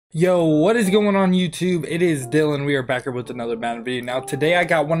Yo, what is going on YouTube? It is Dylan. We are back here with another Madden video. Now, today I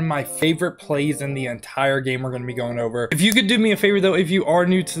got one of my favorite plays in the entire game we're going to be going over. If you could do me a favor though, if you are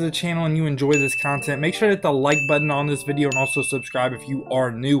new to the channel and you enjoy this content, make sure to hit the like button on this video and also subscribe if you are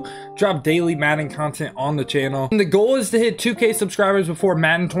new. Drop daily Madden content on the channel. And the goal is to hit 2K subscribers before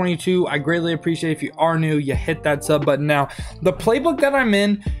Madden 22. I greatly appreciate if you are new, you hit that sub button. Now, the playbook that I'm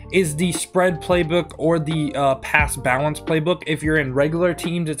in is the spread playbook or the pass balance playbook. If you're in regular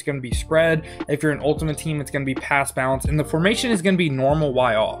teams, it's going to be spread. If you're an ultimate team, it's going to be pass balance, and the formation is going to be normal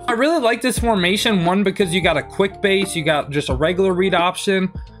Y off. I really like this formation, one, because you got a quick base, you got just a regular read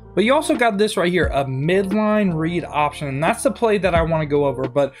option, but you also got this right here, a midline read option, and that's the play that I want to go over.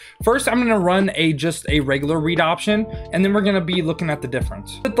 But first, I'm going to run just a regular read option, and then we're going to be looking at the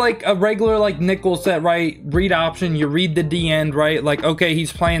difference. With like a regular like nickel set, right, read option, you read the D end, right, like, okay,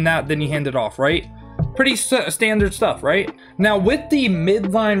 he's playing that, then you hand it off, right? Pretty standard stuff, right? Now with the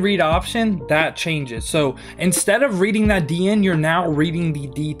midline read option, that changes. So instead of reading that D end, you're now reading the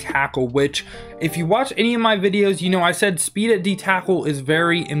D tackle, which if you watch any of my videos, you know I said speed at D tackle is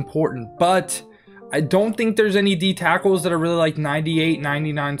very important, but I don't think there's any D tackles that are really like 98,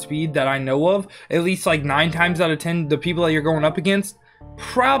 99 speed that I know of. At least like 9 times out of 10, the people that you're going up against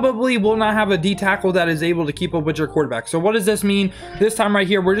probably will not have a D tackle that is able to keep up with your quarterback. So what does this mean? This time right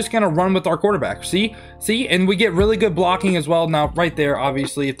here, we're just going to run with our quarterback. See, and we get really good blocking as well. Now right there,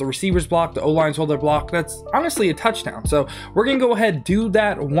 obviously, if the receivers block, the O-lines hold their block, that's honestly a touchdown. So we're going to go ahead, do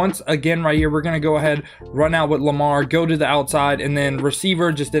that once again right here. We're going to go ahead, run out with Lamar, go to the outside, and then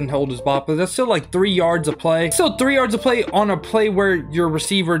receiver just didn't hold his block, but that's still like 3 yards of play. Still 3 yards of play on a play where your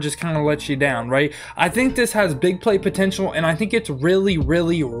receiver just kind of lets you down, right? I think this has big play potential, and I think it's really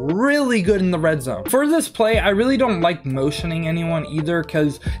good in the red zone. For this play, I really don't like motioning anyone either,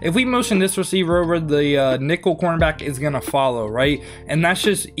 because if we motion this receiver over, the nickel cornerback is gonna follow, right? And that's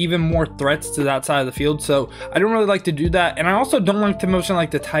just even more threats to that side of the field. So I don't really like to do that, and I also don't like to motion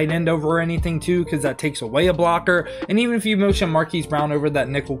like the tight end over or anything too, because that takes away a blocker. And even if you motion Marquise Brown over, that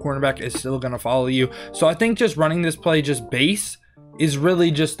nickel cornerback is still gonna follow you. So I think just running this play just base is really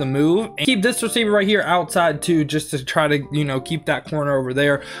just the move, and keep this receiver right here outside too, just to try to, you know, keep that corner over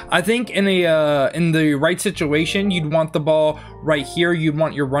there. I think in the right situation, you'd want the ball right here. You'd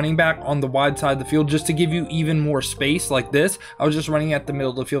want your running back on the wide side of the field just to give you even more space like this. I was just running at the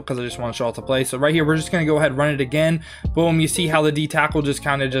middle of the field because I just want to show off the play. So right here, we're just going to go ahead and run it again. Boom, you see how the D tackle just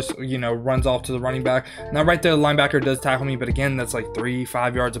kind of just, you know, runs off to the running back. Now right there, the linebacker does tackle me, but again, that's like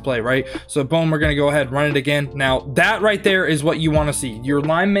 3-5 yards of play, right? So boom, we're going to go ahead, run it again. Now that right there is what you want to see, your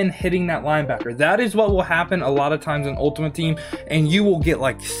lineman hitting that linebacker. That is what will happen a lot of times in Ultimate Team, and you will get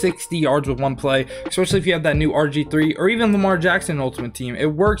like 60 yards with one play, especially if you have that new RG3 or even Lamar Jackson Ultimate Team. It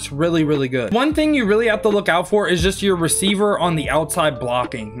works really good. One thing you really have to look out for is just your receiver on the outside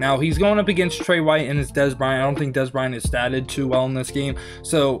blocking. Now he's going up against Trey White and it's Des Bryant. I don't think Des Bryant is statted too well in this game.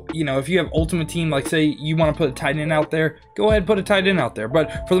 So, you know, if you have Ultimate Team, like say you want to put a tight end out there, go ahead, put a tight end out there.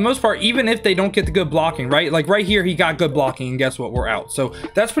 But for the most part, even if they don't get the good blocking, right? Like right here, he got good blocking, and guess what? We're out. So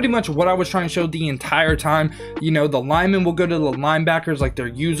that's pretty much what I was trying to show the entire time. You know, the linemen will go to the linebackers like their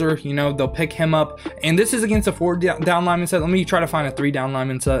user, you know, they'll pick him up. And this is against a 4-down lineman set. Let me try to find a 3-down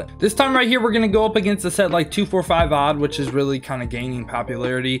lineman set. This time right here, we're going to go up against a set like 2-4-5 odd, which is really kind of gaining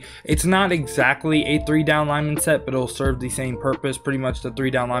popularity. It's not exactly a 3-down lineman set, but it'll serve the same purpose. Pretty much the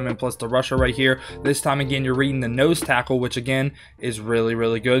 3-down lineman plus the rusher right here. This time again, you're reading the nose tackle, which again is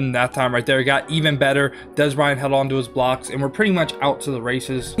really good. And that time right there, it got even better. Des Bryant held on to his blocks, and we're pretty much out to the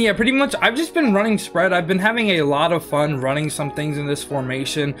races. Yeah, pretty much I've just been running spread. I've been having a lot of fun running some things in this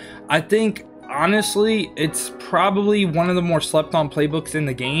formation. I think honestly, it's probably one of the more slept on playbooks in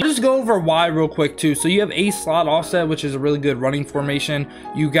the game. I'll just go over why real quick too. So you have a slot offset, which is a really good running formation.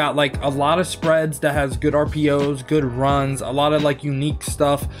 You got like a lot of spreads that has good RPOs, good runs, a lot of like unique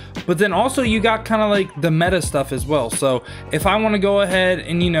stuff. But then also you got kind of like the meta stuff as well. So if I want to go ahead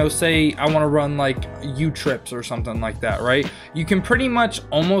and, you know, say I want to run like U trips or something like that, right? You can pretty much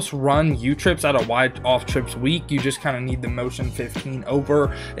almost run U trips out of wide off trips weak. You just kind of need the motion 15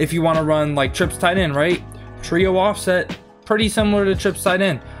 over. If you want to run like trips tight end, right? Trio offset, pretty similar to trips tight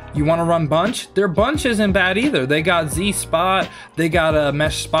end. You want to run bunch? Their bunch isn't bad either. They got Z spot, they got a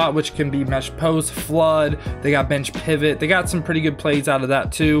mesh spot, which can be mesh post, flood, they got bench pivot. They got some pretty good plays out of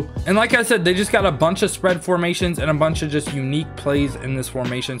that too. And like I said, they just got a bunch of spread formations and a bunch of just unique plays in this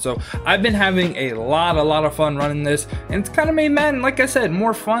formation. So I've been having a lot of fun running this, and it's kind of made Madden, like I said,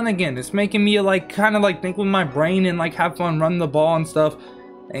 more fun again. It's making me like kind of like think with my brain and like have fun running the ball and stuff.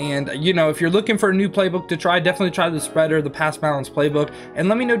 And, you know, if you're looking for a new playbook to try, definitely try the spreader, the pass balance playbook. And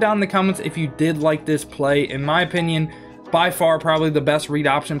let me know down in the comments if you did like this play. In my opinion, by far probably the best read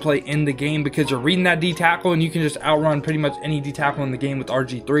option play in the game, because you're reading that D tackle and you can just outrun pretty much any D tackle in the game with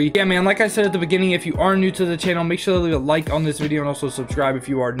RG3. Yeah, man, like I said at the beginning, if you are new to the channel, make sure to leave a like on this video and also subscribe if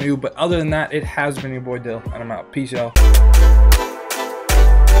you are new. But other than that, it has been your boy Dill, and I'm out. Peace, y'all.